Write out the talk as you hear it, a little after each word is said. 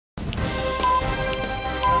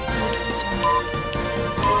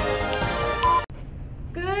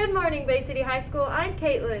morning, Bay City High School. I'm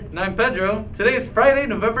Caitlin. And I'm Pedro. Today is Friday,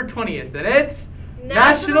 November 20th, and it's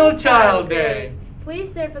National Child Day.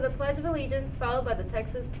 Please stand for the Pledge of Allegiance, followed by the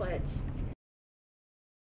Texas Pledge.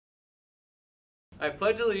 I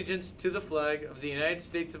pledge allegiance to the flag of the United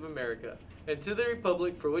States of America and to the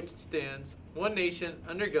republic for which it stands, one nation,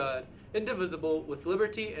 under God, indivisible, with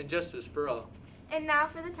liberty and justice for all. And now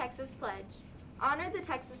for the Texas Pledge. Honor the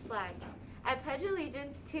Texas flag. I pledge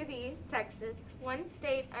allegiance to thee, Texas, one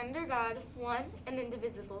state under God, one and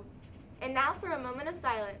indivisible. And now for a moment of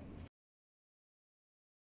silence.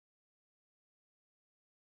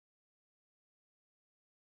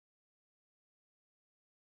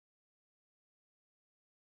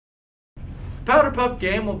 Powder Puff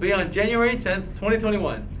game will be on January 10th,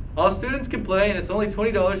 2021. All students can play and it's only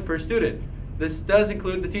 $20 per student. This does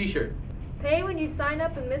include the t-shirt. Pay when you sign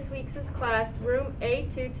up in Miss Weeks' class, room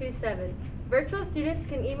A227. Virtual students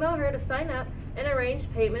can email her to sign up and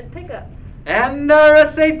arrange payment pickup. And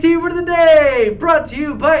our SAT word of the day, brought to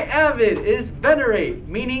you by Avid, is venerate,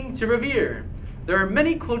 meaning to revere. There are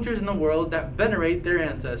many cultures in the world that venerate their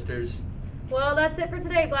ancestors. Well, that's it for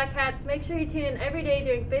today, Black Hats. Make sure you tune in every day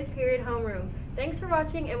during 5th period homeroom. Thanks for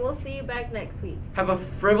watching, and we'll see you back next week. Have a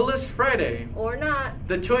frivolous Friday. Or not.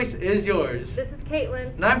 The choice is yours. This is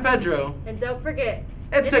Caitlin. And I'm Pedro. And don't forget,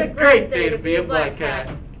 it's a great day to be a Black Cat.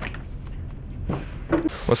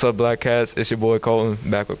 What's up, Black Cats? It's your boy Colton,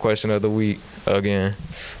 back with question of the week again.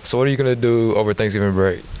 So what are you going to do over Thanksgiving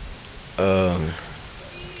break?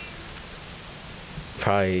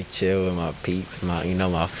 Probably chill with my peeps,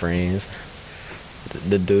 my friends.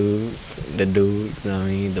 The dudes, you know what I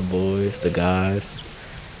mean? The boys, the guys,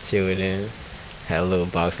 chill with them, have a little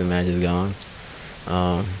boxing matches going,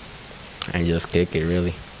 and just kick it,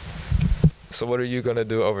 really. So what are you going to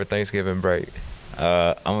do over Thanksgiving break?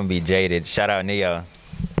 I'm going to be jaded. Shout out Neo.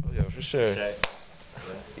 Oh, yeah, for sure.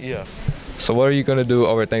 Yeah. So what are you going to do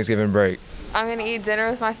over Thanksgiving break? I'm going to eat dinner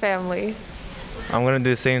with my family. I'm going to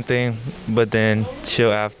do the same thing, but then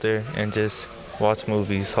chill after and just watch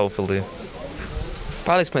movies, hopefully.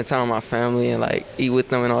 Probably spend time with my family and like eat with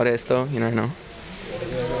them and all that stuff, you know.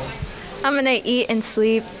 I'm gonna eat and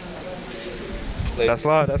sleep. That's a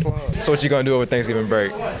lot. So what you gonna do over Thanksgiving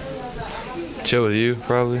break? Chill with you,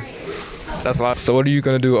 probably. That's a lot. So what are you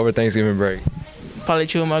gonna do over Thanksgiving break? Probably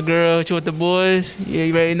chill with my girl, chill with the boys. Yeah,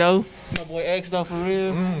 you already know. My boy X though, for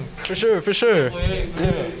real. For sure.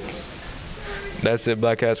 Yeah. That's it,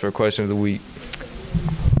 Black Cats, for question of the week.